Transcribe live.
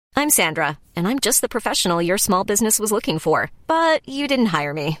I'm Sandra, and I'm just the professional your small business was looking for. But you didn't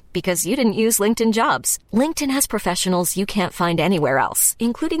hire me because you didn't use LinkedIn Jobs. LinkedIn has professionals you can't find anywhere else,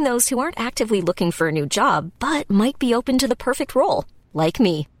 including those who aren't actively looking for a new job, but might be open to the perfect role, like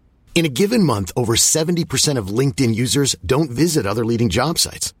me. In a given month, over 70% of LinkedIn users don't visit other leading job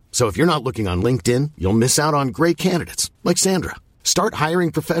sites. So if you're not looking on LinkedIn, you'll miss out on great candidates like Sandra. Start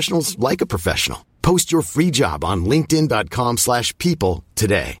hiring professionals like a professional. Post your free job on linkedin.com/people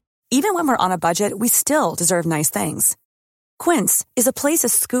today. Even when we're on a budget, we still deserve nice things. Quince is a place to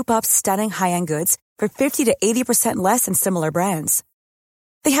scoop up stunning high-end goods for 50 to 80% less than similar brands.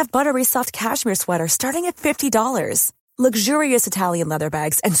 They have buttery soft cashmere sweaters starting at $50, luxurious Italian leather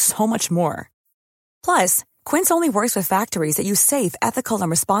bags, and so much more. Plus, Quince only works with factories that use safe, ethical, and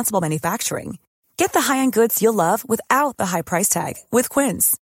responsible manufacturing. Get the high-end goods you'll love without the high price tag with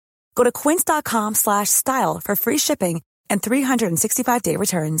Quince. Go to quince.com/style for free shipping and 365-day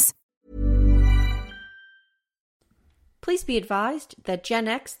returns. Please be advised that Gen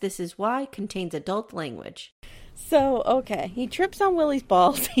X This Is Why contains adult language. So, okay, he trips on Willie's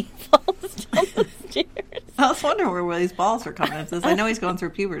balls. He falls down the stairs. I was wondering where Willie's balls were coming from. I know he's going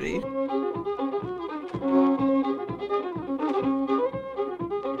through puberty.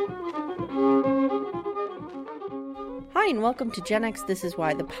 Hi, and welcome to Gen X This Is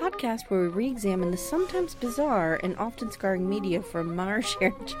Why, the podcast where we re-examine the sometimes bizarre and often scarring media from our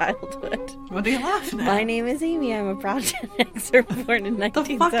shared childhood. What are you laughing at? My name is Amy. I'm a proud Gen Xer born in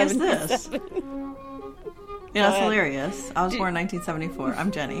 1977. The fuck is this? Yeah, that's hilarious. I was born in 1974.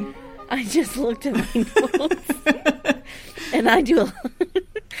 I'm Jenny. I just looked at my notes, and I do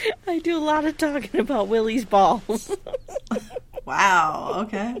a lot of talking about Willie's balls. Wow.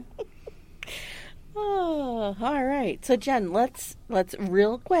 Okay. Oh, all right. So, Jen, let's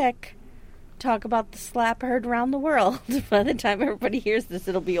real quick talk about the slap heard around the world. By the time everybody hears this,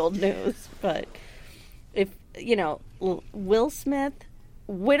 it'll be old news. But if Will Smith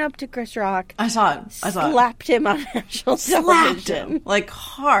went up to Chris Rock. I saw it. Slapped him on national television. Him, like,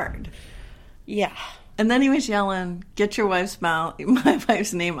 hard. Yeah. And then he was yelling, "Get your wife's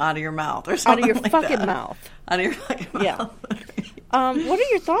name out of your mouth," or something. Out of your like fucking that. mouth. Out of your fucking mouth. Yeah. What are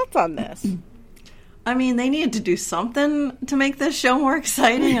your thoughts on this? I mean, they needed to do something to make this show more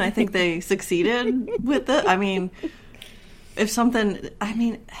exciting, and I think they succeeded with it. I mean,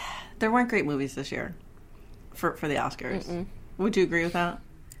 there weren't great movies this year for the Oscars. Mm-mm. Would you agree with that?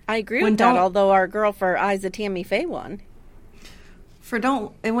 I agree with that, although our girl for Eyes of Tammy Faye won.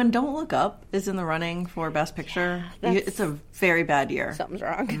 When Don't Look Up is in the running for Best Picture, it's a very bad year. Something's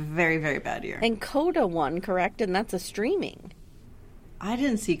wrong. Very, very bad year. And Coda won, correct? And that's a streaming. I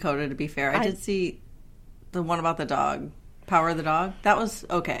didn't see Coda, to be fair. I did see the one about the dog, Power of the Dog. That was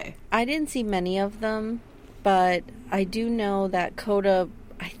okay. I didn't see many of them, but I do know that Coda,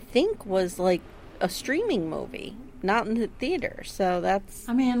 I think, was like a streaming movie, not in the theater. So that's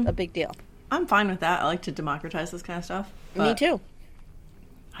a big deal. I'm fine with that. I like to democratize this kind of stuff. Me too.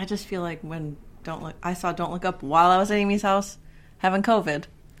 I just feel like I saw Don't Look Up while I was at Amy's house having COVID.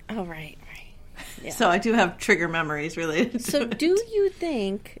 Oh, right. Yeah. So I do have trigger memories related to it. So do you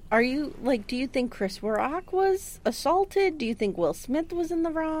think Chris Rock was assaulted? Do you think Will Smith was in the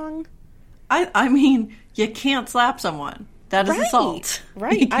wrong? I mean, you can't slap someone. That is assault.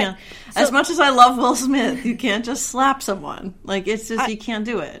 Right. As much as I love Will Smith, you can't just slap someone. Like, it's just, you can't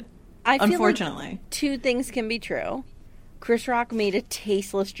do it. Unfortunately. Feel like two things can be true. Chris Rock made a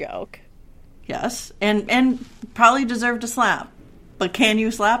tasteless joke. Yes. And probably deserved a slap. But can you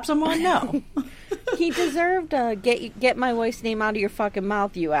slap someone? No. He deserved get my wife's name out of your fucking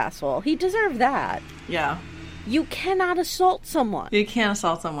mouth, you asshole. He deserved that. Yeah. You cannot assault someone. You can't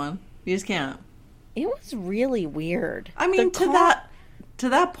assault someone. You just can't. It was really weird. I mean, to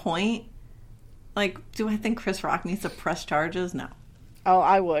that point, like, do I think Chris Rock needs to press charges? No. Oh,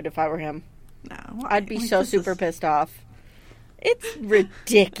 I would if I were him. No. I'd be so super pissed off. It's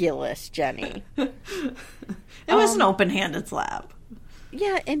ridiculous, Jenny. It was an open-handed slap.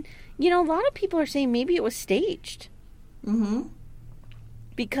 Yeah, and, a lot of people are saying maybe it was staged. Mm-hmm.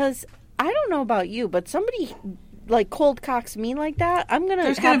 Because, I don't know about you, but somebody, like, cold cocks me like that, I'm going to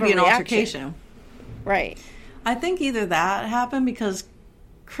have a reaction. There's going to be an altercation. Right. I think either that happened because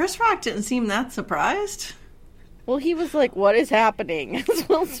Chris Rock didn't seem that surprised. Well, he was like, what is happening?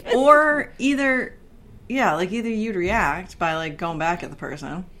 Or either you'd react by, like, going back at the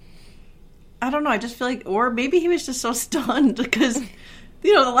person. I don't know. I just feel like, or maybe he was just so stunned because,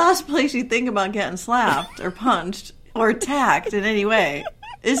 the last place you think about getting slapped or punched or attacked in any way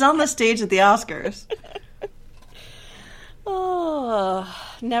is on the stage at the Oscars. Oh,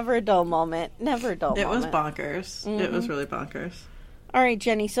 never a dull moment. Never a dull moment. It was bonkers. Mm-hmm. It was really bonkers. All right,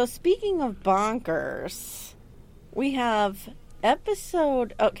 Jenny. So speaking of bonkers, we have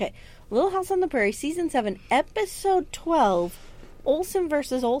Little House on the Prairie, Season 7, Episode 12, Olsen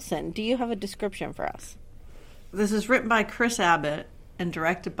versus Olsen. Do you have a description for us? This is written by Chris Abbott and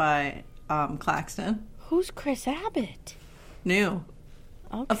directed by Claxton. Who's Chris Abbott? New.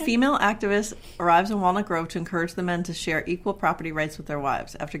 Okay. A female activist arrives in Walnut Grove to encourage the men to share equal property rights with their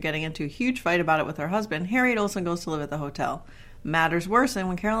wives. After getting into a huge fight about it with her husband, Harriet Olsen goes to live at the hotel. Matters worsen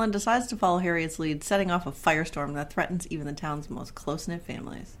when Carolyn decides to follow Harriet's lead, setting off a firestorm that threatens even the town's most close-knit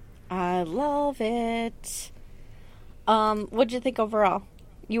families. I love it. What'd you think overall?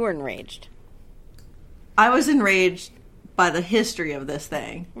 You were enraged. I was enraged by the history of this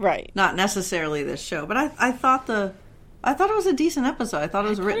thing. Right. Not necessarily this show, but I thought it was a decent episode. I thought it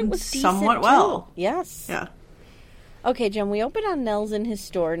was written somewhat well. Yes. Yeah. Okay, Jen, we open on Nels in his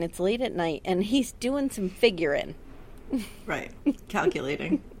store, and it's late at night, and he's doing some figuring. Right.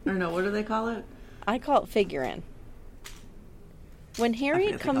 Calculating. Or no, what do they call it? I call it figuring. When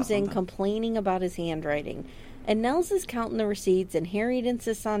Harriet comes in complaining about his handwriting, and Nels is counting the receipts, and Harriet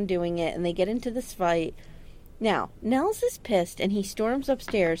insists on doing it, and they get into this fight. Now, Nels is pissed, and he storms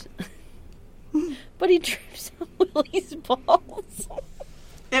upstairs, but he trips on Willie's balls.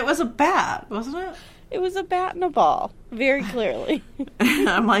 It was a bat, wasn't it? It was a bat and a ball, very clearly.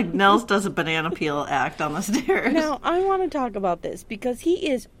 I'm like, Nels does a banana peel act on the stairs. Now, I want to talk about this, because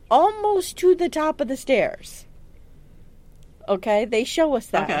he is almost to the top of the stairs. Okay? They show us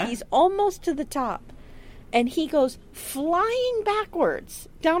that. Okay. He's almost to the top. And he goes flying backwards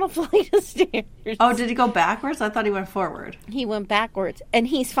down a flight of stairs. Oh, did he go backwards? I thought he went forward. He went backwards, and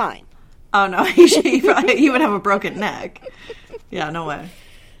he's fine. Oh, no. He would have a broken neck. Yeah, no way.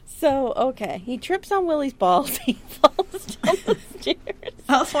 So, okay. He trips on Willie's balls. He falls down the stairs.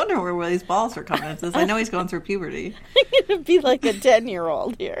 I was wondering where Willie's balls were coming into this. I know he's going through puberty. I'm going to be like a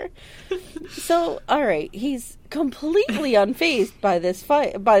 10-year-old here. So, all right. He's completely unfazed by this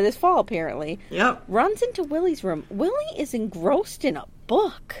fall, apparently. Yep. Runs into Willie's room. Willie is engrossed in a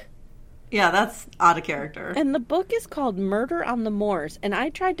book. Yeah, that's out of character. And the book is called Murder on the Moors. And I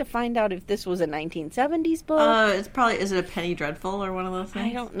tried to find out if this was a 1970s book. Is it a Penny Dreadful or one of those things?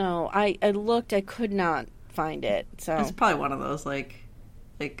 I don't know. I looked. I could not find it. So it's probably one of those, like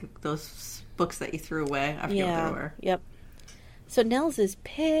those books that you threw away. I forget what they were. Yep. So Nels is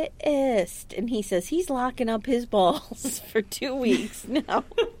pissed, and he says he's locking up his balls for 2 weeks now.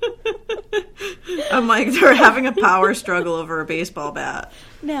 I'm like, they're having a power struggle over a baseball bat.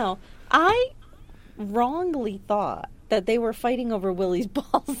 Now, I wrongly thought that they were fighting over Willie's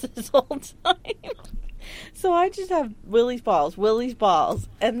balls this whole time. So I just have Willie's balls,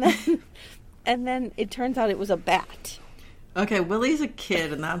 and then it turns out it was a bat. Okay, Willie's a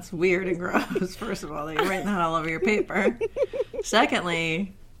kid, and that's weird and gross, first of all, that you're writing that all over your paper.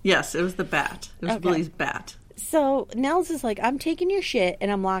 Secondly, yes, it was the bat. It was Willie's bat. So Nels is like, I'm taking your shit, and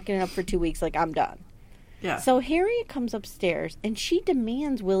I'm locking it up for 2 weeks, like, I'm done. Yeah. So Harriet comes upstairs, and she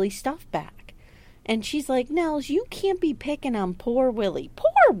demands Willie's stuff back. And she's like, Nels, you can't be picking on poor Willie.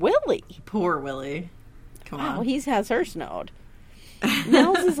 Poor Willie! Poor Willie. Come on. Wow, he has her snowed.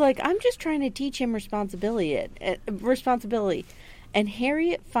 Nels is like, I'm just trying to teach him responsibility. And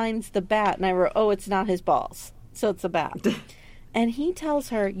Harriet finds the bat, and I wrote, oh, it's not his balls. So it's a bat. And he tells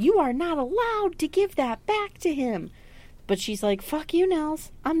her, you are not allowed to give that back to him. But she's like, fuck you,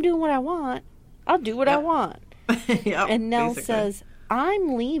 Nels. I'm doing what I want. I'll do what I want. Yep, and Nels basically says,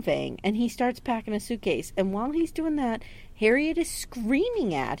 I'm leaving. And he starts packing a suitcase. And while he's doing that, Harriet is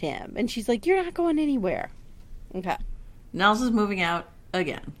screaming at him. And she's like, you're not going anywhere. Okay. Nels is moving out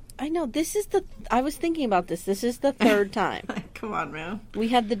again. I know. I was thinking about this. This is the third time. Come on, man. We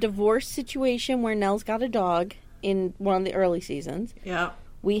had the divorce situation where Nels got a dog in one of the early seasons. Yep.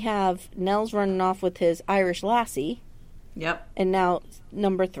 We have Nels running off with his Irish lassie. Yep. And now,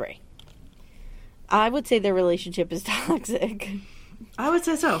 number 3. I would say their relationship is toxic. I would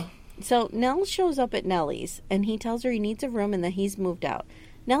say so. So Nels shows up at Nellie's, and he tells her he needs a room and that he's moved out.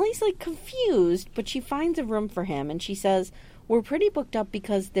 Nellie's, like, confused, but she finds a room for him, and she says, we're pretty booked up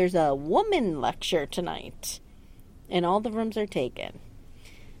because there's a woman lecture tonight, and all the rooms are taken.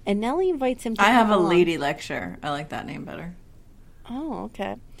 And Nellie invites him to come along. lady lecture. I like that name better. Oh,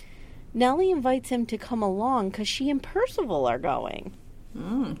 okay. Nellie invites him to come along because she and Percival are going.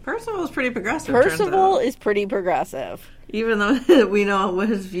 Percival is pretty progressive. Percival is pretty progressive. Even though we know what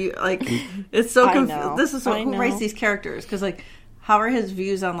his view, like, it's so confusing. This is who writes these characters, because, like, how are his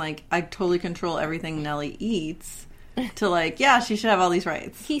views on, like, I totally control everything Nellie eats, to, like, yeah, she should have all these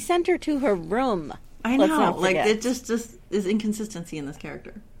rights. He sent her to her room. I know. Like, it just is inconsistency in this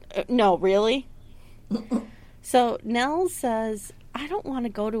character. No, really? So Nell says, I don't want to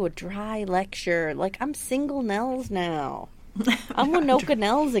go to a dry lecture. Like, I'm single Nels now. I'm Winoka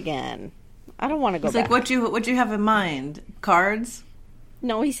Nels again. I don't want to go It's back. like, what you have in mind? Cards?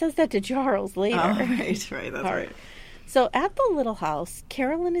 No, he says that to Charles later. Oh, right, that's right. So at the little house,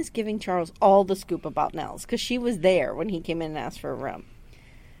 Carolyn is giving Charles all the scoop about Nels because she was there when he came in and asked for a room.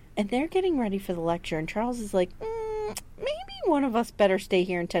 And they're getting ready for the lecture, and Charles is like, maybe one of us better stay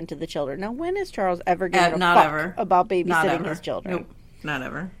here and tend to the children. Now, when has Charles ever given a fuck about babysitting his children? Nope, not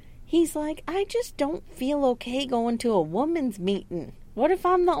ever. He's like, I just don't feel okay going to a woman's meeting. What if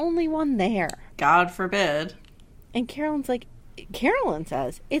I'm the only one there? God forbid. And Carolyn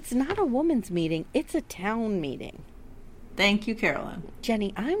says, it's not a woman's meeting, it's a town meeting. Thank you, Carolyn.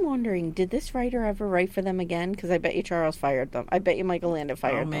 Jenny, I'm wondering, did this writer ever write for them again? Because I bet you Charles fired them. I bet you Michael Landon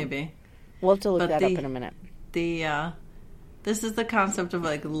fired them. Maybe. We'll have to look that up in a minute. This is the concept of,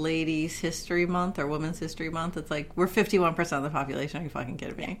 like, Ladies' History Month or Women's History Month. It's like, we're 51% of the population. Are you fucking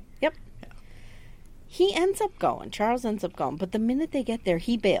kidding me? Yep. Yeah. He ends up going. Charles ends up going. But the minute they get there,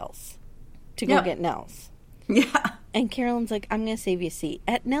 he bails to go get Nels. Yeah. And Carolyn's like, I'm going to save you a seat.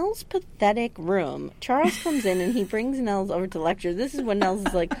 At Nell's pathetic room, Charles comes in and he brings Nels over to lecture. This is when Nels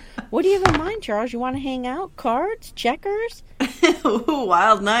is like, what do you have in mind, Charles? You want to hang out? Cards? Checkers? Ooh,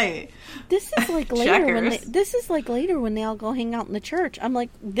 wild night. This is like later when they all go hang out in the church. I'm like,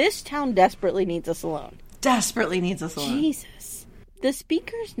 this town desperately needs a saloon. Desperately needs a saloon. Jesus. The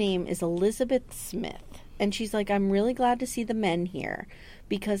speaker's name is Elizabeth Smith. And she's like, I'm really glad to see the men here.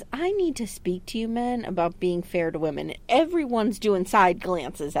 Because I need to speak to you men about being fair to women. Everyone's doing side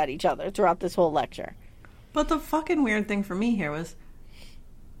glances at each other throughout this whole lecture. But the fucking weird thing for me here was,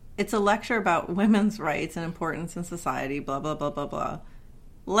 it's a lecture about women's rights and importance in society, blah, blah, blah, blah, blah.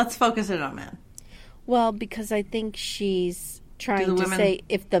 Let's focus it on men. Well, because I think she's trying to say,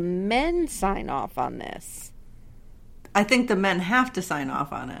 if the men sign off on this... I think the men have to sign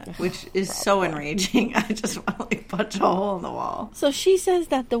off on it, which is so enraging. I just want to, like, punch a hole in the wall. So she says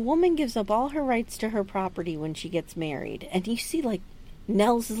that the woman gives up all her rights to her property when she gets married. And you see, like,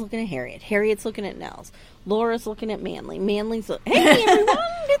 Nels is looking at Harriet. Harriet's looking at Nels. Laura's looking at Manly. Manly's like, hey, everyone,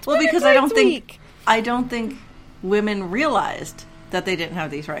 it's because week. I don't think women realized that they didn't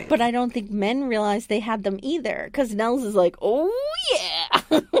have these rights. But I don't think men realized they had them either. Because Nels is like, oh,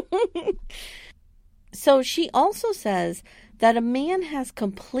 yeah. So she also says that a man has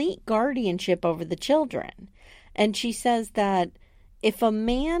complete guardianship over the children. And she says that if a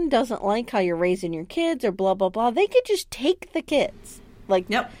man doesn't like how you're raising your kids or blah, blah, blah, they could just take the kids. Like,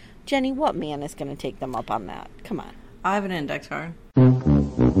 yep. Jenny, what man is going to take them up on that? Come on. I have an index card.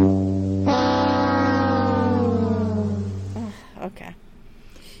 Okay.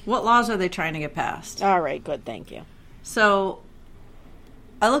 What laws are they trying to get passed? All right, good, thank you. So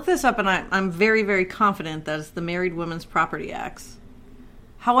I looked this up, and I'm very, very confident that it's the Married Women's Property Acts.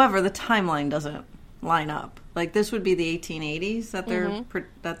 However, the timeline doesn't line up. Like, this would be the 1880s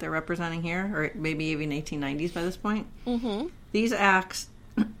that they're representing here, or maybe even 1890s by this point. Mm-hmm. These acts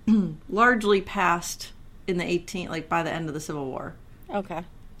largely passed in the by the end of the Civil War. Okay.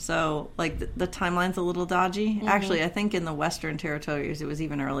 So, like, the timeline's a little dodgy. Mm-hmm. Actually, I think in the Western Territories it was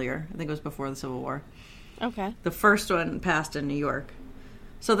even earlier. I think it was before the Civil War. Okay. The first one passed in New York.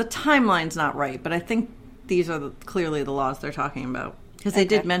 So the timeline's not right, but I think these are clearly the laws they're talking about. Because they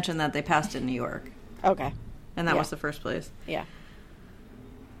did mention that they passed in New York. Okay. And that was the first place. Yeah.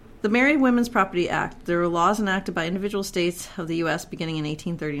 The Married Women's Property Act. There were laws enacted by individual states of the U.S. beginning in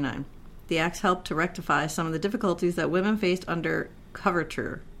 1839. The acts helped to rectify some of the difficulties that women faced under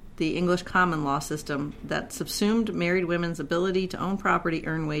coverture, the English common law system that subsumed married women's ability to own property,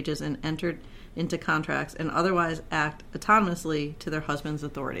 earn wages, and entered into contracts and otherwise act autonomously to their husband's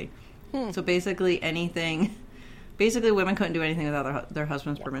authority. So basically women couldn't do anything without their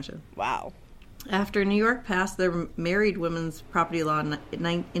husband's permission. Wow. After New York passed their Married Women's Property Law in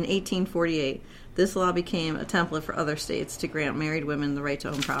 1848, this law became a template for other states to grant married women the right to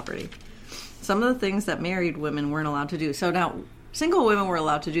own property. Some of the things that married women weren't allowed to do. So now, single women were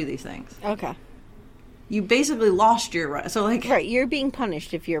allowed to do these things. Okay. You basically lost your right. So, like, right, you're being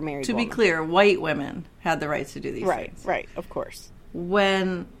punished if you're a married woman. To be clear, white women had the rights to do these things. Right, of course.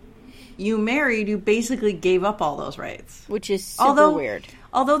 When you married, you basically gave up all those rights. Which is super weird.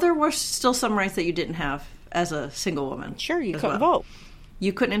 Although there were still some rights that you didn't have as a single woman. Sure, you couldn't vote.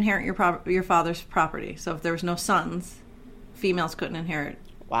 You couldn't inherit your father's property. So if there was no sons, females couldn't inherit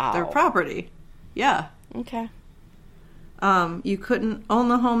their property. Yeah. Okay. You couldn't own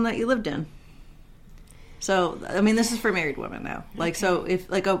the home that you lived in. So, I mean, this is for married women now. Like, so if,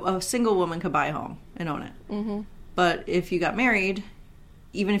 like, a single woman could buy a home and own it. Mm-hmm. But if you got married,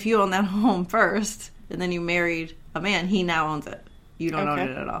 even if you own that home first, and then you married a man, he now owns it. You don't own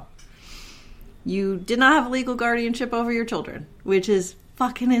Okay. it at all. You did not have legal guardianship over your children, which is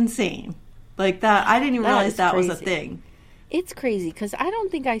fucking insane. Like that, I didn't even That realize is that was a crazy. thing. It's crazy because I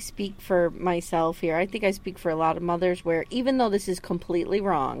don't think I speak for myself here. I think I speak for a lot of mothers where even though this is completely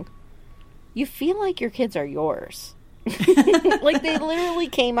wrong, you feel like your kids are yours. Like they literally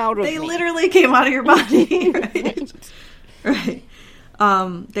came out of They me. literally came out of your body, right? Right.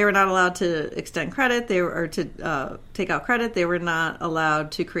 They were not allowed to extend credit. They were or to take out credit. They were not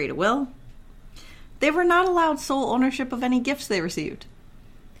allowed to create a will. They were not allowed sole ownership of any gifts they received.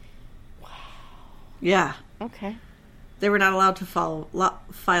 Wow. Yeah. Okay. They were not allowed to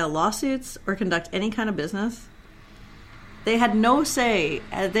file lawsuits or conduct any kind of business. They had no say.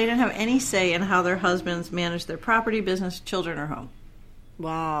 They didn't have any say in how their husbands managed their property, business, children, or home.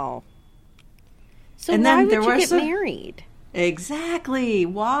 Wow. So And why then would there you were get some- married? Exactly.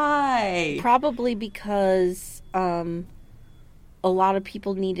 Why? Probably because a lot of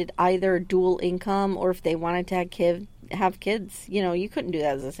people needed either dual income or if they wanted to have kids. You know, you couldn't do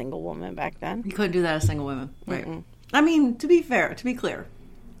that as a single woman back then. You couldn't do that as single women, right? I mean, to be fair, to be clear,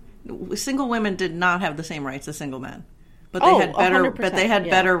 single women did not have the same rights as single men, but they Oh, had better. 100%, But they had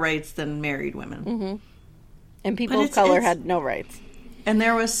yeah. better rights than married women. And people But of it's- color it's- had no rights. And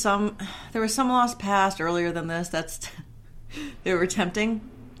there was some laws passed earlier than this that's they were attempting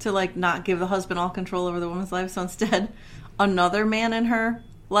to like not give the husband all control over the woman's life. So instead, another man in her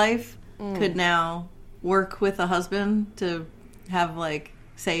life could now work with the husband to have like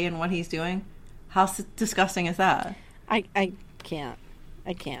say in what he's doing. How disgusting is that? I can't.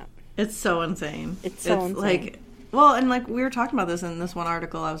 I can't. It's so insane. It's so insane. Like, well, and like we were talking about this in this one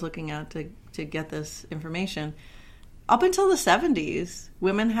article I was looking at to get this information. Up until the 70s,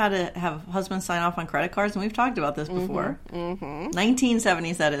 women had to have husbands sign off on credit cards, and we've talked about this before.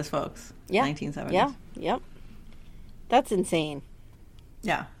 1970s, that is, folks. Yeah. 1970s. Yeah. Yep. That's insane.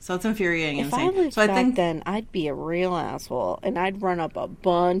 Yeah. So it's infuriating and If I insane. lived So I back think then, I'd be a real asshole, and I'd run up a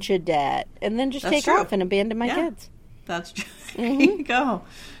bunch of debt, and then just That's take true. off and abandon my Yeah. kids. that's true. There you go.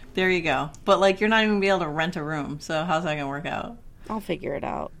 There you go. But like, you're not even gonna be able to rent a room. So how's that gonna work out? I'll figure it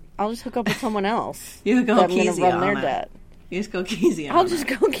out. I'll just hook up with someone else. You go that I'm gonna Kezia run on their it. debt. You just go Kezia. I'll on just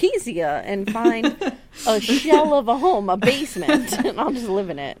it. go Kezia and find a shell of a home, a basement, and I'll just live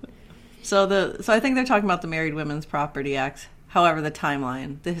in it. So I think they're talking about the Married Women's Property Act. However, the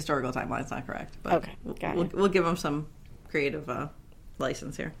historical timeline is not correct. But Okay, got it. we'll give them some creative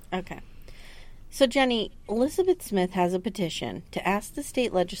license here. Okay. So, Jenny, Elizabeth Smith has a petition to ask the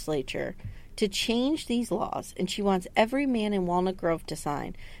state legislature to change these laws, and she wants every man in Walnut Grove to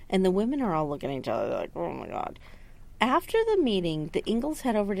sign. And the women are all looking at each other like, oh my God. After the meeting, the Ingalls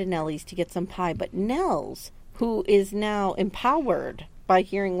head over to Nellie's to get some pie, but Nels, who is now empowered by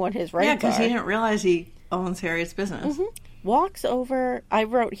hearing what his rights Yeah, because are, he didn't realize he owns Harriet's business. walks over. I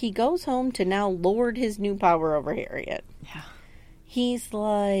wrote, he goes home to now lord his new power over Harriet. Yeah. He's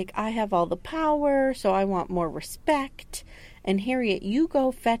like, I have all the power, so I want more respect. And Harriet, you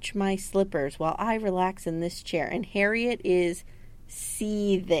go fetch my slippers while I relax in this chair. And Harriet is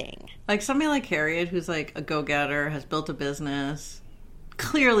seething. Like somebody like Harriet, who's like a go-getter, has built a business,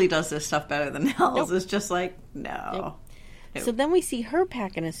 clearly does this stuff better than Nels. Is just like, no. Nope. So then we see her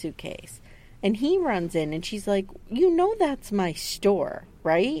packing a suitcase. And he runs in and she's like, you know that's my store,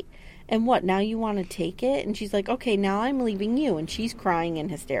 right? And what, now you want to take it? And she's like, okay, now I'm leaving you. And she's crying and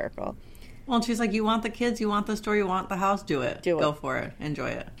hysterical. Well, and she's like, you want the kids, you want the store, you want the house, do it. Do it. Go for it. Enjoy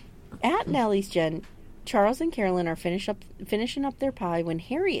it. At Nellie's, Jen, Charles and Carolyn are finishing up their pie when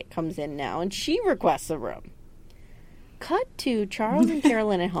Harriet comes in now, and she requests a room. Cut to Charles and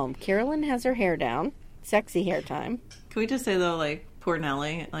Carolyn at home. Carolyn has her hair down. Sexy hair time. Can we just say, though, like, poor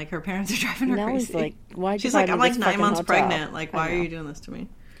Nellie, like, her parents are driving her Nellie's crazy. like, why'd you She's buy like, me I'm like this 9 fucking months hotel? pregnant. Like, I why are know. you doing this to me?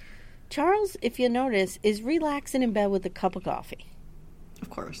 Charles, if you notice, is relaxing in bed with a cup of coffee. Of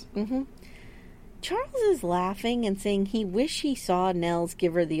course. Charles is laughing and saying he wish he saw Nels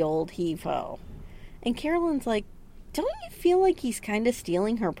give her the old heave-ho. And Carolyn's like, don't you feel like he's kind of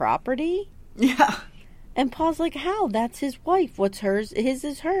stealing her property? Yeah. And Paul's like, how? That's his wife. What's hers, his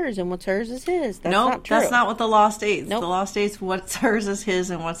is hers, and what's hers is his. That's No, not true. that's not what the law states. Nope. The law states what's hers is his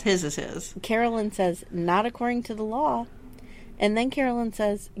and what's his is his. Carolyn says, not according to the law. And then Carolyn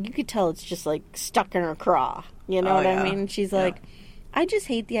says, you could tell it's just like stuck in her craw. You know Oh, what I yeah. mean? She's Yeah. like, I just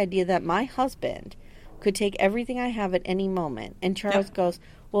hate the idea that my husband could take everything I have at any moment. And Charles Yep. goes,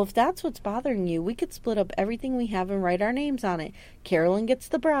 well, if that's what's bothering you, we could split up everything we have and write our names on it. Carolyn gets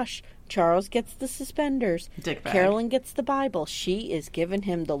the brush. Charles gets the suspenders. Dick bag. Carolyn gets the Bible. She is giving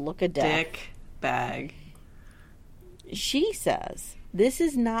him the look of death. Dick bag. She says this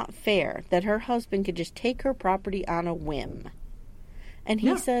is not fair that her husband could just take her property on a whim. And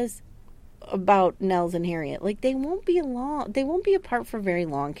he says about Nels and Harriet, like, they won't be apart for very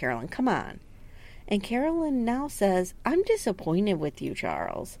long, Carolyn. Come on. And Carolyn now says, I'm disappointed with you,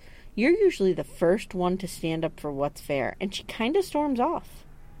 Charles. You're usually the first one to stand up for what's fair. And she kind of storms off.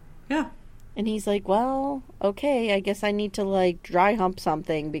 Yeah. And he's like, well, okay, I guess I need to, like, dry hump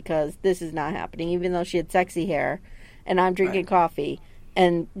something because this is not happening, even though she had sexy hair and I'm drinking coffee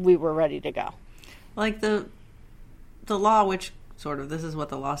and we were ready to go. Like the law, which sort of, this is what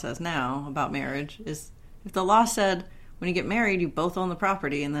the law says now about marriage, is if the law said when you get married, you both own the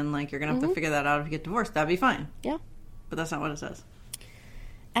property and then, like, you're going to have to figure that out if you get divorced, that'd be fine. Yeah. But that's not what it says.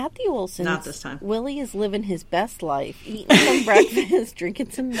 At the Olsons, not this time. Willie is living his best life, eating some breakfast,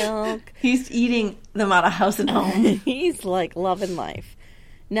 drinking some milk. He's eating them out of house and home. He's, like, loving life.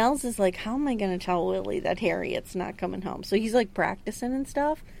 Nels is like, how am I going to tell Willie that Harriet's not coming home? So he's, like, practicing and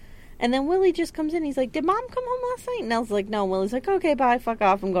stuff. And then Willie just comes in. He's like, did Mom come home last night? Nels is like, no. Willie's like, okay, bye, fuck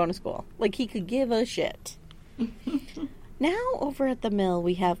off. I'm going to school. Like, he could give a shit. Now, over at the mill,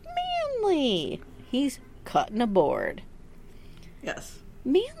 we have Manly. He's cutting a board. Yes.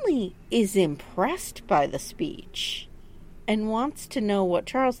 Manly is impressed by the speech and wants to know what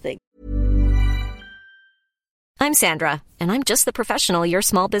Charles thinks. I'm Sandra, and I'm just the professional your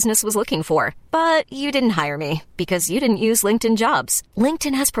small business was looking for. But you didn't hire me because you didn't use LinkedIn Jobs.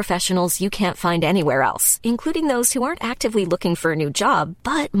 LinkedIn has professionals you can't find anywhere else, including those who aren't actively looking for a new job,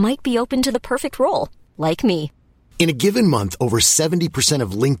 but might be open to the perfect role, like me. In a given month, over 70%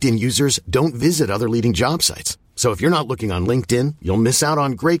 of LinkedIn users don't visit other leading job sites. So if you're not looking on LinkedIn, you'll miss out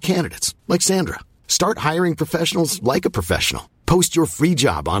on great candidates like Sandra. Start hiring professionals like a professional. Post your free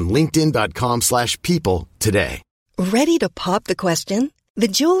job on linkedin.com/people today. Ready to pop the question? The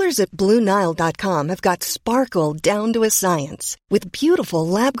jewelers at BlueNile.com have got sparkle down to a science with beautiful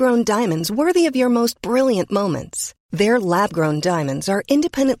lab-grown diamonds worthy of your most brilliant moments. Their lab-grown diamonds are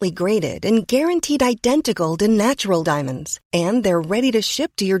independently graded and guaranteed identical to natural diamonds, and they're ready to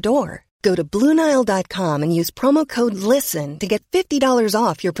ship to your door. Go to BlueNile.com and use promo code LISTEN to get $50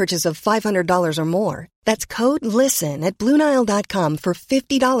 off your purchase of $500 or more. That's code LISTEN at BlueNile.com for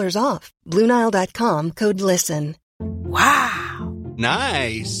 $50 off. BlueNile.com, code LISTEN. Wow.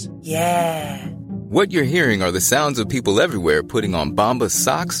 Nice. Yeah. What you're hearing are the sounds of people everywhere putting on Bombas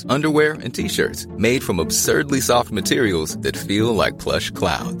socks, underwear, and T-shirts made from absurdly soft materials that feel like plush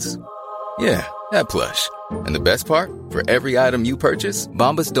clouds. Yeah, that plush. And the best part? For every item you purchase,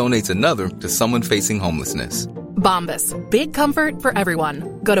 Bombas donates another to someone facing homelessness. Bombas. Big comfort for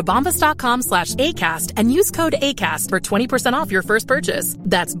everyone. Go to bombas.com/ACAST and use code ACAST for 20% off your first purchase.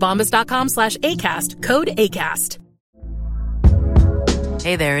 That's bombas.com/ACAST. Code ACAST.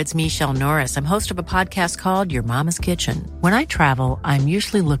 Hey there, it's Michelle Norris. I'm host of a podcast called Your Mama's Kitchen. When I travel, I'm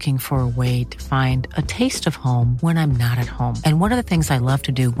usually looking for a way to find a taste of home when I'm not at home. And one of the things I love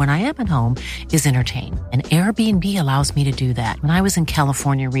to do when I am at home is entertain. And Airbnb allows me to do that. When I was in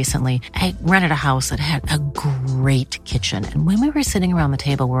California recently, I rented a house that had a great kitchen. And when we were sitting around the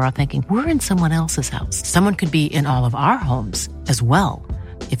table, we were all thinking, we're in someone else's house. Someone could be in all of our homes as well.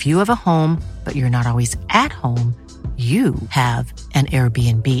 If you have a home, but you're not always at home, you have an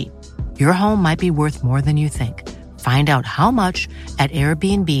Airbnb. Your home might be worth more than you think. Find out how much at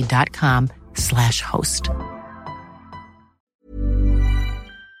airbnb.com/host.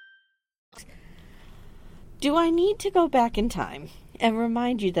 Do I need to go back in time and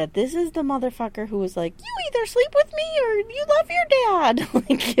remind you that this is the motherfucker who was like, you either sleep with me or you love your dad?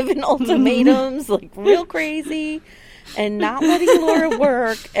 Like, giving ultimatums, like, real crazy. And not letting Laura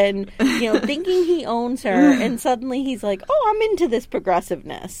work and, you know, thinking he owns her. And suddenly he's like, oh, I'm into this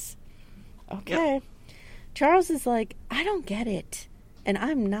progressiveness. Okay. Yep. Charles is like, I don't get it. And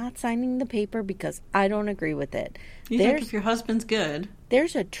I'm not signing the paper because I don't agree with it. You think if your husband's good.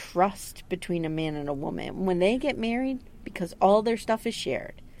 There's a trust between a man and a woman when they get married because all their stuff is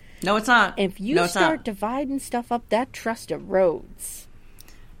shared. No, it's not. If you start dividing stuff up, that trust erodes.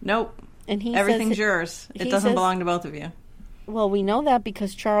 Nope. And everything's yours. It doesn't belong to both of you. Well, we know that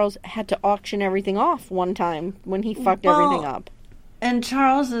because Charles had to auction everything off one time when he fucked everything up. And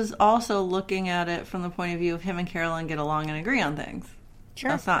Charles is also looking at it from the point of view of him and Carolyn get along and agree on things. Sure.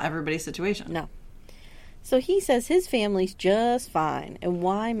 That's not everybody's situation. No. So he says his family's just fine, and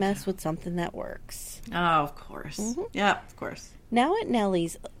why mess with something that works? Oh, of course. Mm-hmm. Yeah, of course. Now at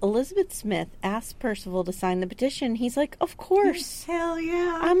Nellie's, Elizabeth Smith asks Percival to sign the petition. He's like, of course. Hell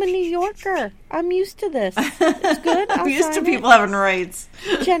yeah. I'm a New Yorker. I'm used to this. It's good. I'm used to people having rights.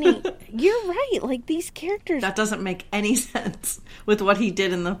 Jenny, you're right. Like, these characters... That doesn't make any sense with what he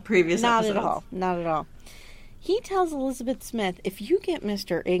did in the previous episodes. Not at all. Not at all. He tells Elizabeth Smith, if you get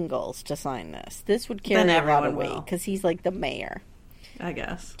Mr. Ingalls to sign this would carry a lot of weight because he's like the mayor. I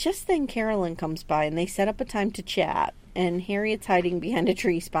guess. Just then Carolyn comes by and they set up a time to chat, and Harriet's hiding behind a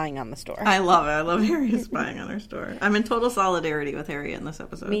tree spying on the store. I love it. I love Harriet spying on her store. I'm in total solidarity with Harriet in this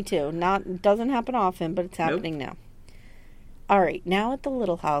episode. Me too. Doesn't happen often, but it's happening now. All right, now at the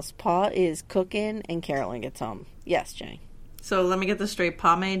little house, Pa is cooking and Carolyn gets home. Yes, Jenny. So let me get this straight.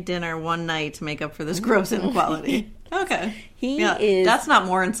 Pa made dinner one night to make up for this gross inequality. Okay. That's not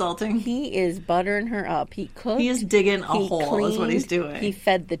more insulting. He is buttering her up. He cooked. He is digging a hole, cleaned, is what he's doing. He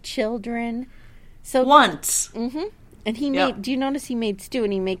fed the children. So once. Mm-hmm. And he made, do you notice he made stew,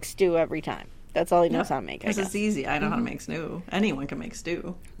 and he makes stew every time. That's all he knows how to make, I guess. Because it's easy. I know how to make stew. Anyone can make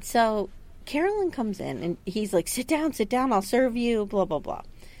stew. So Carolyn comes in, and he's like, sit down, I'll serve you, blah, blah, blah.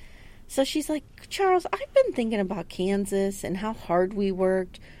 So she's like, Charles, I've been thinking about Kansas and how hard we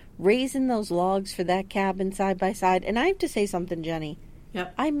worked raising those logs for that cabin side by side. And I have to say something, Jenny.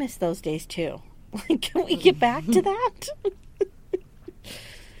 Yep. I miss those days, too. Like, can we get back to that?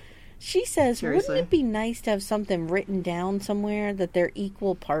 She says, Seriously? Wouldn't it be nice to have something written down somewhere that they're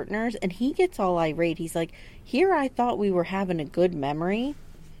equal partners? And he gets all irate. He's like, here I thought we were having a good memory,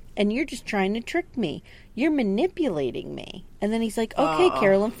 and you're just trying to trick me. You're manipulating me. And then he's like, okay,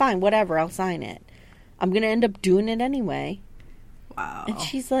 Carolyn, fine, whatever, I'll sign it. I'm going to end up doing it anyway. Wow. And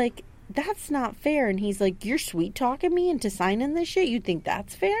she's like, that's not fair. And he's like, you're sweet-talking me into signing this shit? You think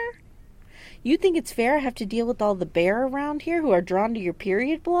that's fair? You think it's fair I have to deal with all the bear around here who are drawn to your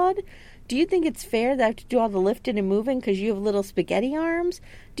period blood? Do you think it's fair that I have to do all the lifting and moving because you have little spaghetti arms?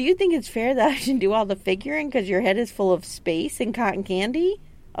 Do you think it's fair that I should do all the figuring because your head is full of space and cotton candy?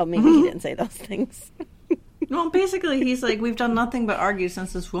 Oh, maybe he didn't say those things. Well, basically, he's like, we've done nothing but argue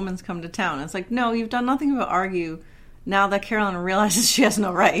since this woman's come to town. It's like, no, you've done nothing but argue now that Carolyn realizes she has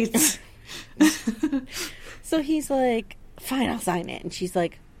no rights. So he's like, fine, I'll sign it. And she's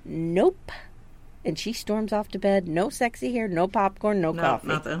like, nope. And she storms off to bed. No sexy hair, no popcorn, no coffee.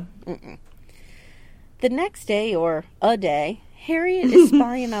 Nothing. Mm-mm. The next day, or a day, Harriet is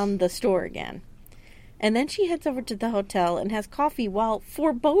spying on the store again. And then she heads over to the hotel and has coffee while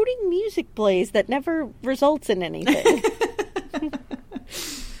foreboding music plays that never results in anything.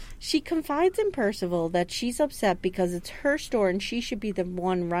 She confides in Percival that she's upset because it's her store and she should be the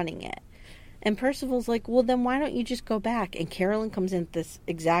one running it. And Percival's like, well, then why don't you just go back? And Carolyn comes in at this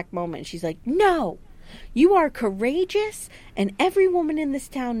exact moment. And she's like, no, you are courageous, and every woman in this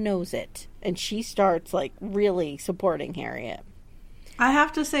town knows it. And she starts, like, really supporting Harriet. I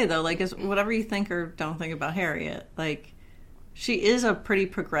have to say, though, like, whatever you think or don't think about Harriet, like, she is a pretty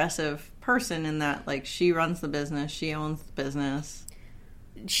progressive person in that, like, she runs the business, she owns the business.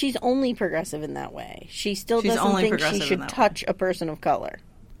 She's only progressive in that way. She still doesn't think she should touch a person of color.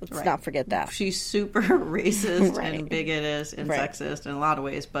 Let's not forget that. She's super racist and bigoted and sexist in a lot of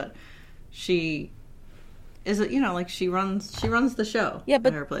ways, but she is, like she runs the show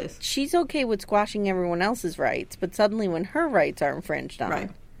in her place. She's okay with squashing everyone else's rights, but suddenly when her rights are infringed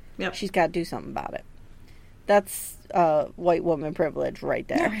on, she's got to do something about it. That's white woman privilege right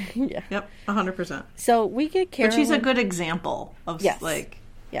there. Yeah. Yep, 100%. So we get Carolyn. But she's a good example of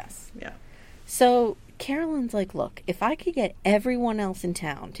Yes. Yeah. So Carolyn's like, look, if I could get everyone else in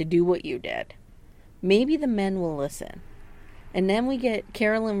town to do what you did, maybe the men will listen. And then we get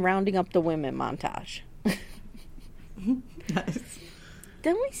Carolyn rounding up the women montage. Nice.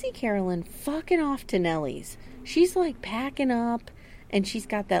 Then we see Carolyn fucking off to Nellie's. She's like packing up, and she's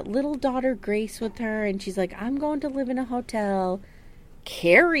got that little daughter Grace with her, and she's like, I'm going to live in a hotel.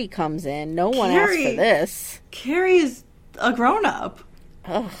 Carrie comes in. No one asked for this. Carrie's a grown-up.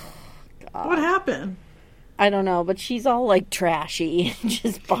 Oh, God. What happened? I don't know, but she's all like trashy,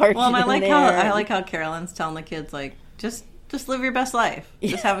 just barging Well, and I like how Carolyn's telling the kids, like, just live your best life.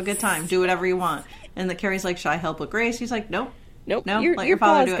 Just have a good time. Do whatever you want. And the Carrie's like, should I help with Grace? He's like, nope. No, let your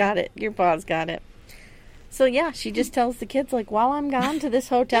father do it. Got it. Your pa's got it. So yeah, she just tells the kids, like, while I'm gone to this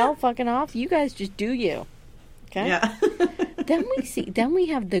hotel, fucking off, you guys just do you. Okay. Yeah. Then we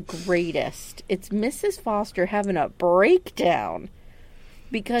have the greatest. It's Mrs. Foster having a breakdown.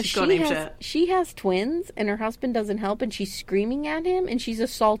 Because she has twins, and her husband doesn't help, and she's screaming at him, and she's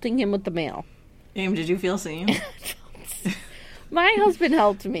assaulting him with the mail. Aim, did you feel seen? My husband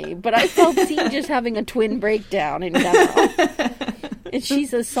helped me, but I felt seen just having a twin breakdown in general. And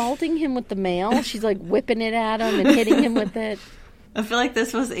she's assaulting him with the mail. She's, like, whipping it at him and hitting him with it. I feel like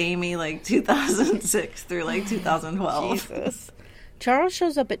this was Amy, like, 2006 through, like, 2012. Jesus. Charles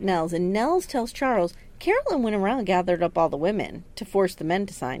shows up at Nell's, and Nell's tells Charles, Carolyn went around and gathered up all the women to force the men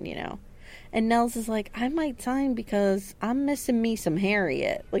to sign, And Nell's is like, I might sign because I'm missing me some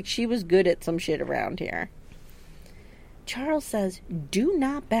Harriet. Like, she was good at some shit around here. Charles says, do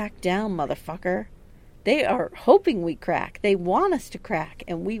not back down, motherfucker. They are hoping we crack. They want us to crack,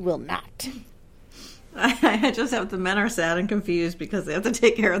 and we will not. I just have the men are sad and confused because they have to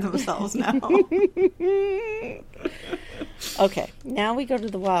take care of themselves now. Okay, now we go to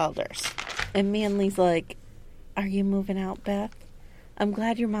the Wilders. And Manly's like, are you moving out, Beth? I'm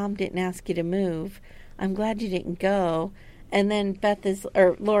glad your mom didn't ask you to move. I'm glad you didn't go. And then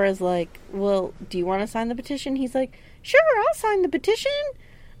Laura's like, well, do you want to sign the petition? He's like, sure, I'll sign the petition.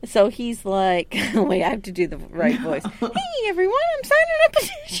 So he's like, wait, I have to do the right voice. Hey, everyone, I'm signing a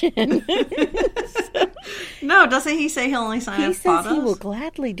petition. No, doesn't he say he'll only sign it if Pa does? He says he will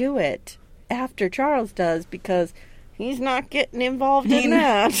gladly do it after Charles does because he's not getting involved in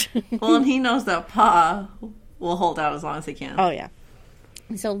that. Well, and he knows that Pa will hold out as long as he can. Oh, yeah.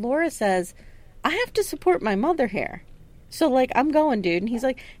 So Laura says, I have to support my mother here. So, like, I'm going, dude. And he's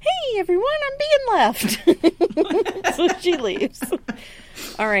like, hey, everyone, I'm being left. So she leaves.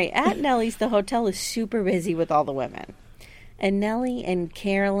 All right, at Nellie's, the hotel is super busy with all the women. And Nellie and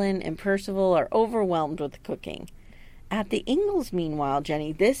Carolyn and Percival are overwhelmed with the cooking. At the Ingalls, meanwhile,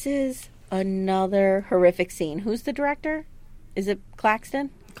 Jenny, this is another horrific scene. Who's the director? Is it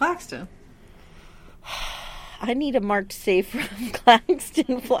Claxton? Claxton. I need a marked safe from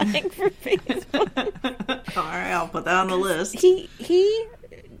Claxton flag for Facebook. All right, I'll put that on the list. He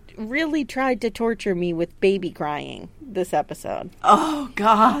really tried to torture me with baby crying this episode. Oh,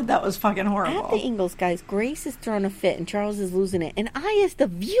 God, that was fucking horrible. At the Ingalls, guys, Grace is throwing a fit and Charles is losing it. And I, as the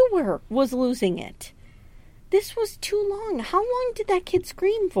viewer, was losing it. This was too long. How long did that kid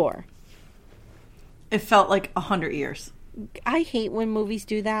scream for? It felt like 100 years. I hate when movies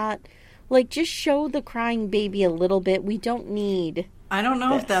do that. Like, just show the crying baby a little bit. We don't need I don't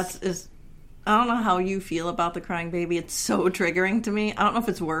know this. if I don't know how you feel about the crying baby. It's so triggering to me. I don't know if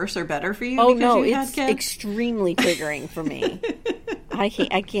it's worse or better for you. Oh, because no, you had it's kids. extremely triggering for me. I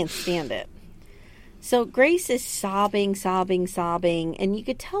can't stand it. So Grace is sobbing, and you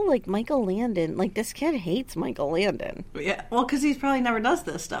could tell, like, Michael Landon, like, this kid hates Michael Landon. Yeah, well, because he probably never does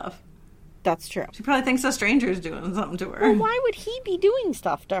this stuff. That's true. She probably thinks a stranger's doing something to her. Well, why would he be doing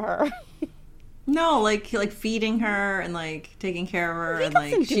stuff to her? No, like feeding her and like taking care of her. He and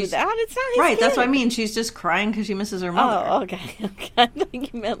doesn't like do that. It's not his right. kid. That's what I mean. She's just crying because she misses her mother. Oh, okay. I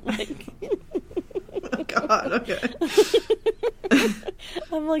think you meant like. Oh, God. Okay.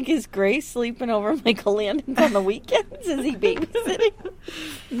 I'm like, is Grace sleeping over Michael Landon on the weekends? Is he babysitting?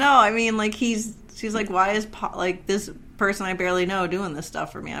 No, I mean like she's like, why is like this person I barely know doing this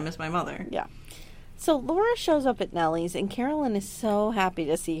stuff for me? I miss my mother. Yeah. So Laura shows up at Nellie's, and Carolyn is so happy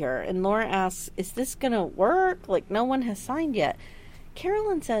to see her. And Laura asks, is this going to work? Like, no one has signed yet.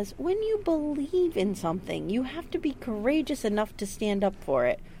 Carolyn says, when you believe in something, you have to be courageous enough to stand up for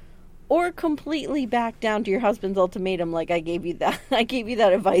it. Or completely back down to your husband's ultimatum like I gave you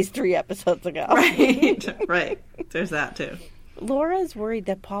that advice 3 episodes ago. Right, right. There's that, too. Laura is worried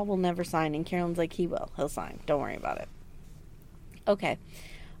that Paul will never sign, and Carolyn's like, he will. He'll sign. Don't worry about it. Okay.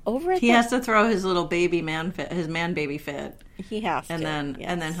 He has to throw his little baby his man baby fit. He has to. And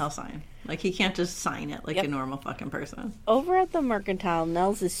then he'll sign. Like, he can't just sign it like a normal fucking person. Over at the Mercantile,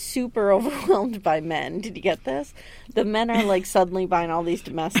 Nels is super overwhelmed by men. Did you get this? The men are, like, suddenly buying all these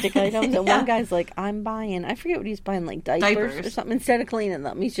domestic items. And one guy's like, I'm buying, I forget what he's buying, like diapers or something. Instead of cleaning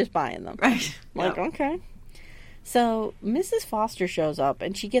them, he's just buying them. Right. Like, okay. So Mrs. Foster shows up,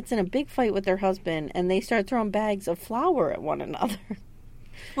 and she gets in a big fight with her husband, and they start throwing bags of flour at one another.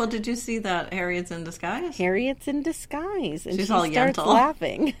 Well, did you see that Harriet's in disguise? Harriet's in disguise. And She's she all starts Yentl.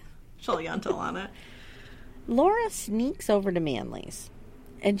 laughing. She's all Yentl on it. Laura sneaks over to Manly's,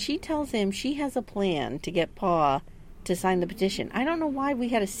 and she tells him she has a plan to get Pa to sign the petition. I don't know why we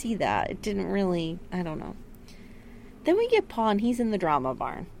had to see that. It didn't really, I don't know. Then we get Pa, and he's in the drama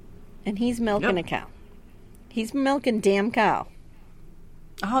barn, and he's milking a cow. He's milking damn cow.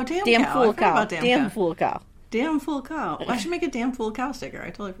 Oh, damn cow. Fool I forgot cow. about Damn fool cow. Damn fool cow. I should make a damn fool cow sticker. I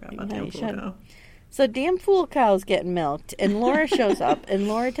totally forgot about damn fool cow. So damn fool cow's getting milked, and Laura shows up, and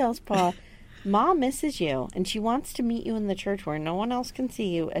Laura tells Pa, Ma misses you, and she wants to meet you in the church where no one else can see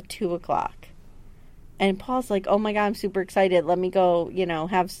you at 2:00. And Pa's like, oh my God, I'm super excited. Let me go,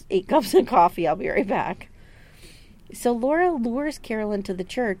 have 8 cups of coffee. I'll be right back. So Laura lures Carolyn to the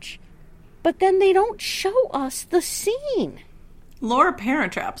church, but then they don't show us the scene. Laura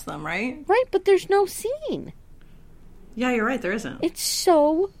parent traps them, right? Right, but there's no scene. Yeah, you're right. There isn't. It's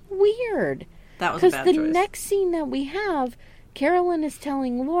so weird. That was a bad choice. Because the next scene that we have, Carolyn is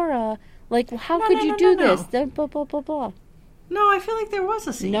telling Laura, like, how could you do this? Then blah, blah, blah, blah. No, I feel like there was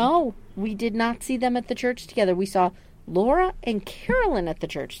a scene. No, we did not see them at the church together. We saw Laura and Carolyn at the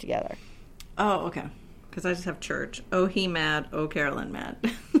church together. Oh, okay. Because I just have church. Oh, he mad. Oh, Carolyn mad.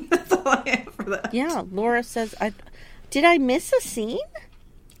 That's all all I have for that. Yeah, Laura says, did I miss a scene?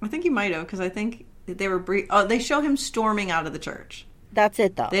 I think you might have, because I think they were they show him storming out of the church. That's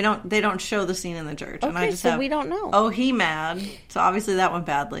it, though. They don't show the scene in the church. Okay, and I just so we don't know. Oh, he mad. So obviously that went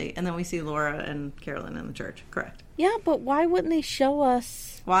badly. And then we see Laura and Carolyn in the church. Correct. Yeah, but why wouldn't they show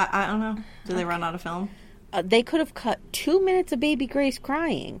us? Why? I don't know. Did they run out of film? They could have cut 2 minutes of baby Grace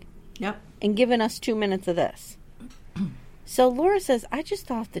crying. Yep. And given us 2 minutes of this. So Laura says, I just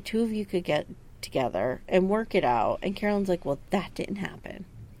thought the two of you could get together and work it out. And Carolyn's like, well, that didn't happen.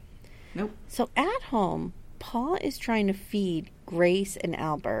 Nope. So at home, Paul is trying to feed Grace and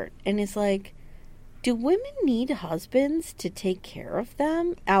Albert and is like, do women need husbands to take care of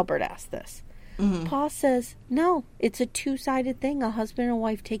them? Albert asked this. Mm-hmm. Paul says, no, it's a two-sided thing. A husband and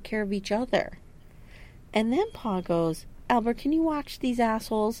wife take care of each other. And then Paul goes, Albert, can you watch these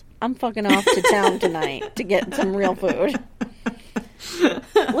assholes? I'm fucking off to town tonight to get some real food.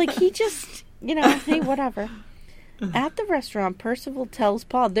 Like, he just, hey, whatever. At the restaurant, Percival tells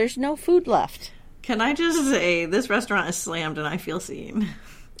Paul there's no food left. Can I just say, this restaurant is slammed and I feel seen.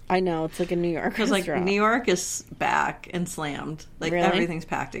 I know, it's like a New York restaurant. Because, New York is back and slammed. Like, really? Everything's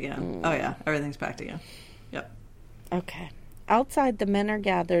packed again. Oh, yeah, everything's packed again. Yep. Okay. Outside, the men are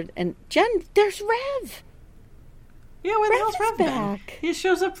gathered, and Jen, there's Rev! Yeah, where the hell's Rev back? Been? He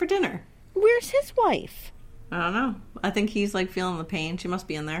shows up for dinner. Where's his wife? I don't know. I think he's, feeling the pain. She must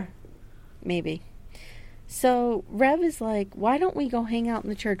be in there. Maybe. So, Rev is like, why don't we go hang out in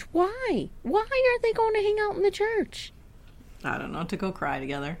the church? Why? Why are they going to hang out in the church? I don't know, to go cry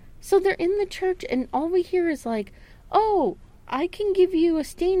together. So they're in the church, and all we hear is oh, I can give you a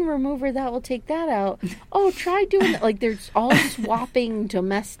stain remover that will take that out. Oh, try doing that. They're all swapping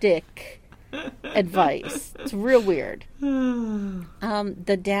domestic advice. It's real weird.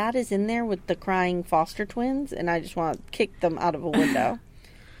 The dad is in there with the crying foster twins, and I just want to kick them out of a window.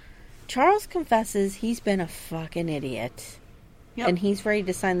 Charles confesses he's been a fucking idiot. Yep. And he's ready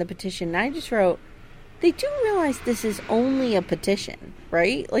to sign the petition. And I just wrote, they do realize this is only a petition,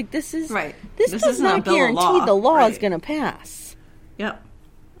 right? This is... Right. This does not guarantee the law is going to pass. Yep.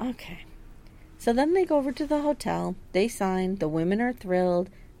 Okay. So then they go over to the hotel. They sign. The women are thrilled.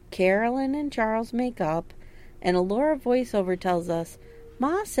 Carolyn and Charles make up. And a Laura voiceover tells us,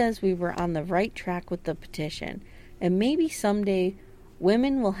 Ma says we were on the right track with the petition. And maybe someday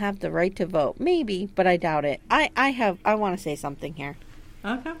women will have the right to vote. Maybe, but I doubt it. I want to say something here.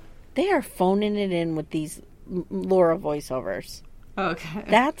 Okay. They are phoning it in with these Laura voiceovers. Okay.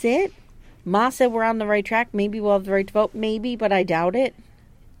 That's it? Ma said we're on the right track. Maybe we'll have the right to vote. Maybe, but I doubt it.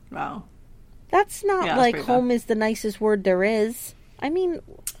 Wow. That's not home is the nicest word there is. I mean...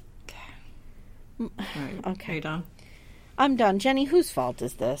 Okay. Right. Okay. Are you done? I'm done. Jenny, whose fault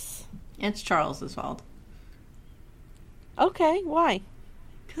is this? It's Charles's fault. Okay, why?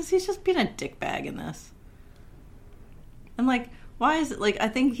 Because he's just being a dickbag in this. And, why is it, I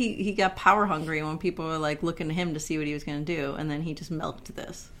think he got power hungry when people were, looking to him to see what he was going to do, and then he just milked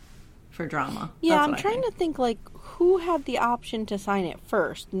this for drama. Yeah, I'm trying to think, who had the option to sign it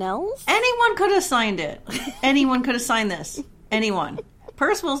first? Nels? Anyone could have signed it. Anyone could have signed this. Anyone.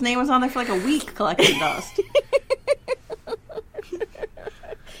 Percival's name was on there for, a week collecting dust.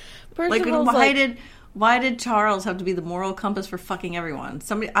 Why did Charles have to be the moral compass for fucking everyone?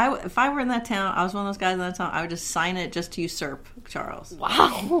 If I were in that town, I was one of those guys in that town, I would just sign it just to usurp Charles.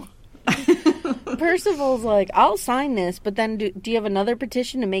 Wow. Percival's I'll sign this, but then do you have another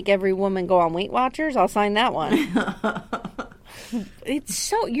petition to make every woman go on Weight Watchers? I'll sign that one. You're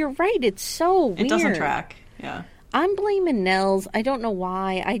right, it's so weird. It doesn't track, yeah. I'm blaming Nels. I don't know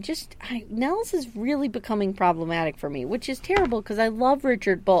why. Nels is really becoming problematic for me, which is terrible because I love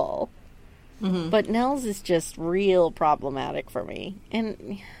Richard Bull. Mm-hmm. But Nels is just real problematic for me.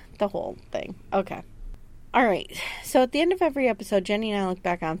 And the whole thing. Okay. All right. So at the end of every episode, Jenny and I look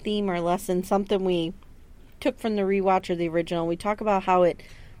back on theme or lesson, something we took from the rewatch or the original. We talk about how it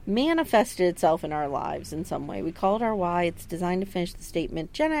manifested itself in our lives in some way. We call it our why. It's designed to finish the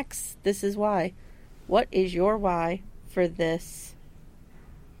statement, Gen X, this is why. What is your why for this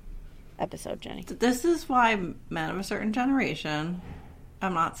episode, Jenny? This is why men of a certain generation...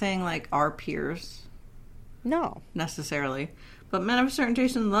 I'm not saying our peers. No. Necessarily. But men of a certain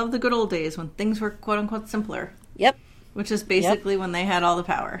generation love the good old days when things were quote unquote simpler. Yep. Which is basically when they had all the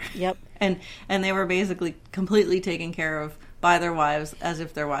power. Yep. And they were basically completely taken care of by their wives as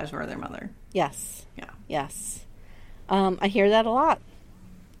if their wives were their mother. Yes. Yeah. Yes. I hear that a lot.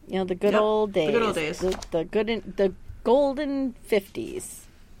 The good old days. The good old days. The golden 50s.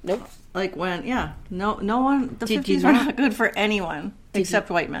 Nope. When, no one, the 50s were not good for anyone except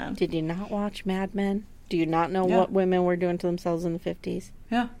white men. Did you not watch Mad Men? Do you not know what women were doing to themselves in the 50s?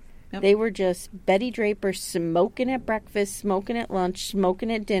 Yeah. Yep. They were just Betty Draper smoking at breakfast, smoking at lunch,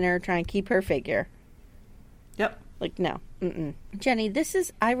 smoking at dinner, trying to keep her figure. Yep. Like, no. Mm-mm. Jenny, this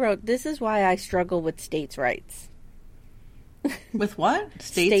is why I struggle with states' rights. With what?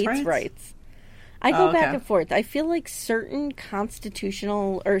 States' rights. I go back okay. and forth. I feel like certain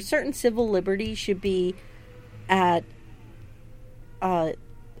constitutional or certain civil liberties should be at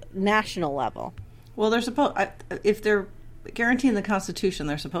national level. Well, they're supposed... if they're guaranteeing the Constitution,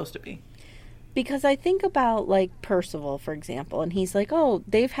 they're supposed to be. Because I think about, like, Percival, for example, and he's like, oh,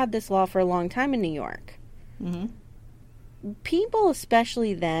 they've had this law for a long time in New York. Mm-hmm. People,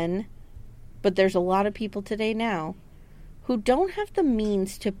 especially then, but there's a lot of people today now, who don't have the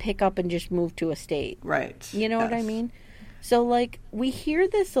means to pick up and just move to a state. Right. You know what I mean? So, like, we hear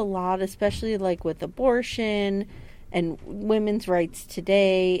this a lot, especially, like, with abortion and women's rights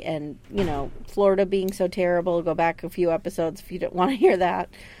today and, you know, Florida being so terrible. Go back a few episodes if you don't want to hear that.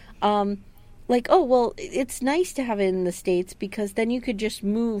 Like, oh, well, it's nice to have it in the states because then you could just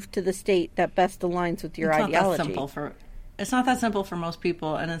move to the state that best aligns with your ideology. It's not that simple for most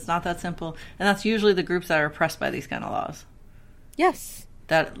people, and it's not that simple. And that's usually the groups that are oppressed by these kind of laws. Yes.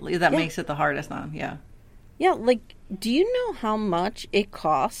 That makes it the hardest on, yeah. Yeah, like, do you know how much it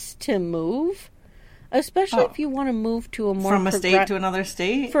costs to move? Especially if you want to move to a more... From a state to another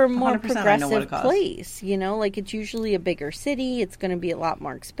state? For a more progressive place. You know, like, it's usually a bigger city. It's going to be a lot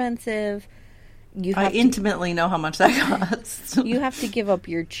more expensive. I intimately know how much that costs. You have to give up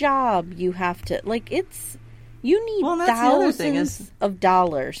your job. You have to... Like, it's... You need thousands of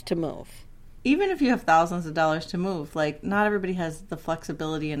dollars to move. Even if you have thousands of dollars to move, like, not everybody has the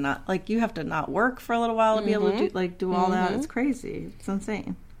flexibility and not... Like, you have to not work for a little while to be able to, do all that. It's crazy. It's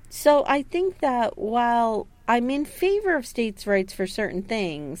insane. So I think that while I'm in favor of states' rights for certain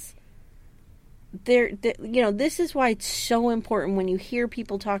things, this is why it's so important when you hear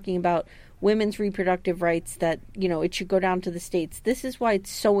people talking about women's reproductive rights that, you know, it should go down to the states. This is why it's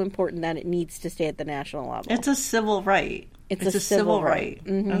so important that it needs to stay at the national level. It's a civil right. It's a civil right.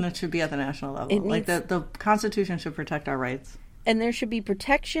 Mm-hmm. And it should be at the national level. The Constitution should protect our rights. And there should be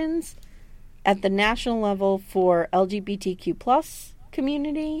protections at the national level for LGBTQ plus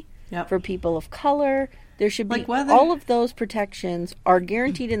community, for people of color. There should be all of those protections are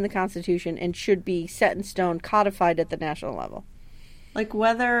guaranteed in the Constitution and should be set in stone, codified at the national level. Like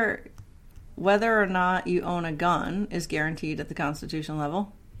whether or not you own a gun is guaranteed at the Constitution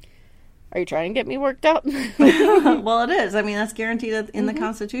level. Are you trying to get me worked up? Well, it is. I mean, that's guaranteed in the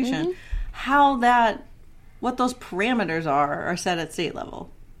Constitution. What those parameters are set at state level.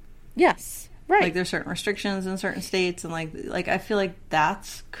 Yes. Right. Like, there's certain restrictions in certain states, and like I feel like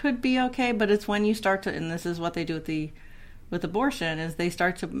that could be okay, but it's when you start to, and this is what they do with abortion, is they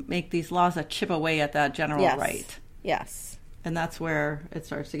start to make these laws that chip away at that general right. Yes. And that's where it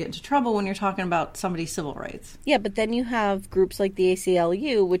starts to get into trouble when you're talking about somebody's civil rights. Yeah, but then you have groups like the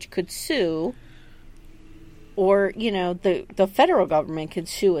ACLU, which could sue, or, you know, the federal government could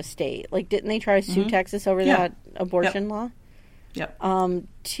sue a state. Like, didn't they try to sue Texas over that abortion law? Yep.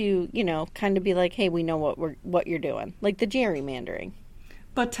 To, you know, kind of be like, hey, we know what you're doing. Like the gerrymandering.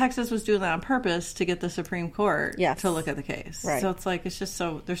 But Texas was doing that on purpose to get the Supreme Court to look at the case. Right. So it's like, it's just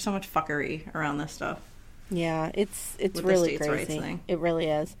there's so much fuckery around this stuff. Yeah, it's really crazy. It really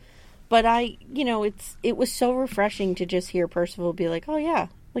is. But it was so refreshing to just hear Percival be like, oh yeah,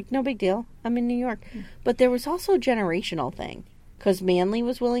 like no big deal. I'm in New York. But there was also a generational thing because Manly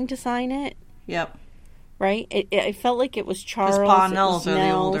was willing to sign it. Yep. Right? It felt like it was Charles. Because Pa and Nels are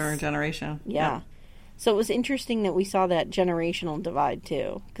the older generation. Yeah. Yep. So it was interesting that we saw that generational divide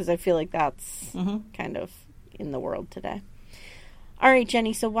too, because I feel like that's kind of in the world today. All right,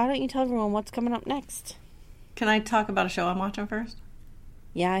 Jenny, so why don't you tell everyone what's coming up next? Can I talk about a show I'm watching first?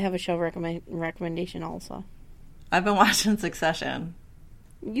 Yeah, I have a show recommendation also. I've been watching Succession.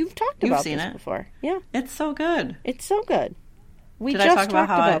 You've talked about this before. Yeah. It's so good. It's so good. We Did just I talk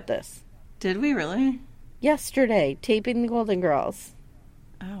talked about this. Did we really? Yesterday, taping The Golden Girls.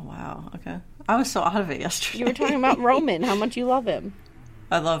 Oh, wow. Okay. I was so out of it yesterday. You were talking about Roman, how much you love him.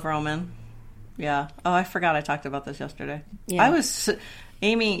 I love Roman. Yeah. Oh, I forgot I talked about this yesterday. Yeah.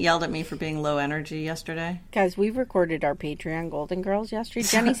 Amy yelled at me for being low energy yesterday. Guys, we recorded our Patreon Golden Girls yesterday.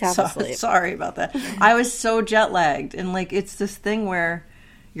 Jenny's half asleep. Sorry about that. I was so jet lagged. And, like, it's this thing where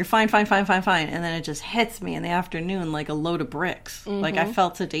you're fine. And then it just hits me in the afternoon like a load of bricks. Like, I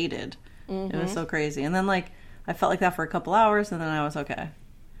felt sedated. It was so crazy. And then, like, I felt like that for a couple hours, and then I was okay.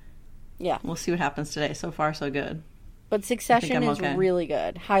 Yeah. We'll see what happens today. So far, so good. But Succession is really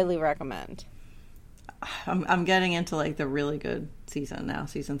good. Highly recommend. I'm getting into, like, the really good season now,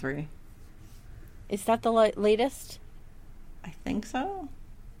 season 3. Is that the latest? I think so.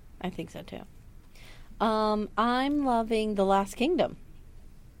 I think so too. I'm loving The Last Kingdom.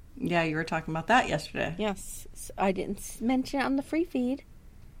 Yeah, you were talking about that yesterday. Yes. I didn't mention it on the free feed.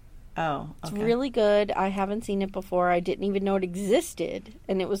 Oh, okay. It's really good. I haven't seen it before. I didn't even know it existed.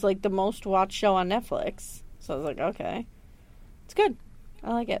 And it was like the most watched show on Netflix. So I was like, okay. It's good.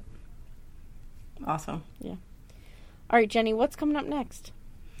 I like it. Awesome. Yeah. All right, Jenny, what's coming up next?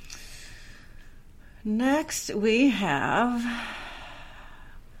 Next, we have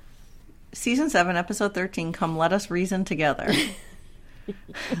Season 7, Episode 13, Come Let Us Reason Together.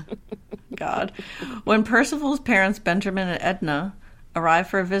 God. When Percival's parents, Benjamin and Edna, arrive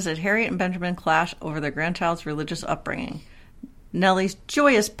for a visit, Harriet and Benjamin clash over their grandchild's religious upbringing. Nellie's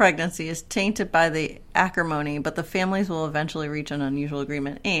joyous pregnancy is tainted by the acrimony, but the families will eventually reach an unusual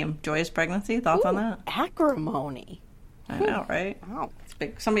agreement. Aim, joyous pregnancy? Thoughts on that? Acrimony. I know, right? Wow. It's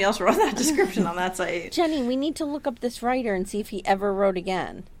big. Somebody else wrote that description on that site. Jenny, we need to look up this writer and see if he ever wrote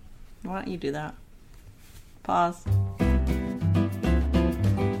again. Why don't you do that? Pause.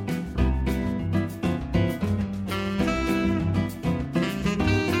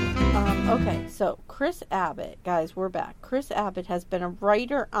 Okay, so Chris Abbott, guys, we're back. Chris Abbott has been a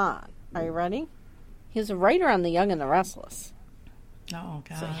writer on. Are you ready? He was a writer on The Young and the Restless. Oh,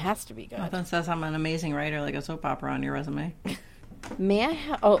 God. So he has to be good. Nothing says I'm an amazing writer like a soap opera on your resume. May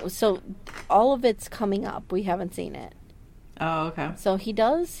I so all of it's coming up. We haven't seen it. Oh, okay. So he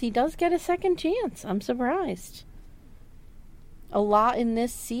does get a second chance. I'm surprised. A lot in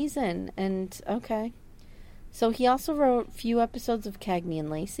this season, and okay. So he also wrote a few episodes of Cagney and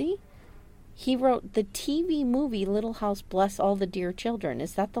Lacey. He wrote the TV movie Little House Bless All the Dear Children.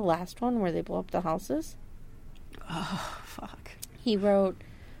 Is that the last one where they blow up the houses? Oh, fuck. He wrote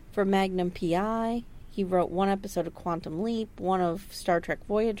for Magnum P.I. He wrote one episode of Quantum Leap, one of Star Trek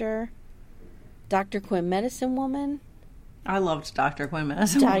Voyager, Dr. Quinn Medicine Woman. I loved Dr. Quinn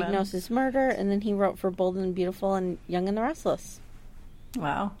Medicine Woman. Diagnosis Murder, and then he wrote for Bold and Beautiful and Young and the Restless.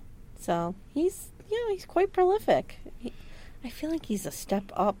 Wow. So he's quite prolific. I feel like he's a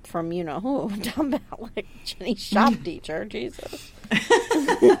step up from who. Talking about like Jenny's shop teacher. Jesus.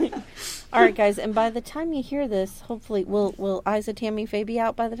 All right, guys, and by the time you hear this, hopefully, will Isa, Tammy, Faye be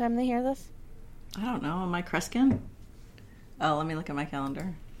out by the time they hear this? I don't know. Am I Kreskin? Oh, let me look at my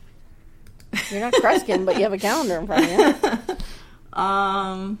calendar. You're not Kreskin, but you have a calendar in front of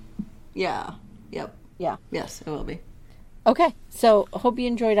you. Yeah. Yep. Yeah. Yes, it will be. Okay, so hope you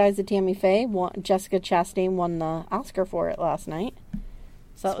enjoyed Isa, Tammy, Faye. Jessica Chastain won the Oscar for it last night.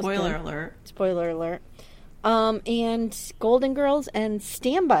 So Spoiler alert. Spoiler alert. And Golden Girls and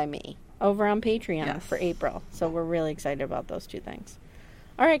Stand By Me over on Patreon for April. So we're really excited about those two things.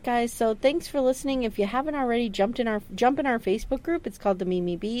 All right, guys. So thanks for listening. If you haven't already, jump in our Facebook group. It's called the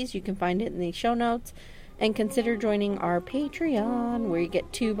Mimi Bees. You can find it in the show notes. And consider joining our Patreon, where you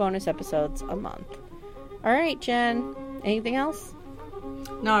get 2 bonus episodes a month. All right, Jen. Anything else?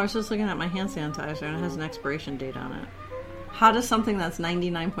 No, I was just looking at my hand sanitizer, and it has an expiration date on it. How does something that's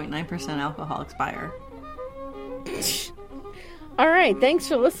 99.9% alcohol expire? All right. Thanks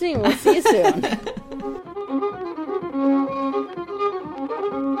for listening. We'll see you soon.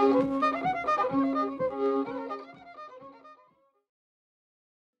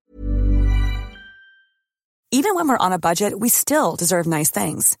 Even when we're on a budget, we still deserve nice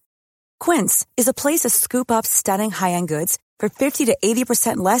things. Quince is a place to scoop up stunning high-end goods for 50 to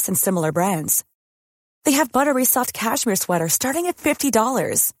 80% less than similar brands. They have buttery soft cashmere sweaters starting at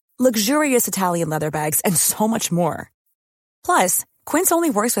 $50, luxurious Italian leather bags, and so much more. Plus, Quince only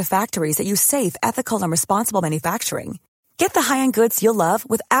works with factories that use safe, ethical, and responsible manufacturing. Get the high-end goods you'll love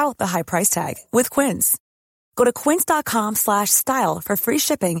without the high price tag with Quince. Go to quince.com/style for free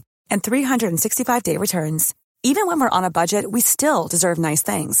shipping and 365-day returns. Even when we're on a budget, we still deserve nice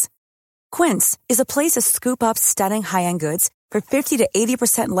things. Quince is a place to scoop up stunning high-end goods for 50 to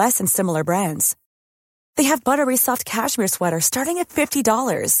 80% less than similar brands. They have buttery soft cashmere sweaters starting at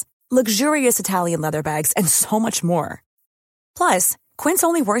 $50, luxurious Italian leather bags, and so much more. Plus, Quince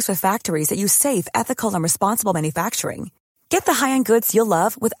only works with factories that use safe, ethical, and responsible manufacturing. Get the high-end goods you'll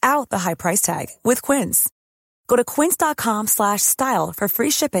love without the high price tag with Quince. Go to quince.com/style for free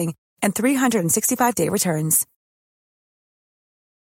shipping and 365-day returns.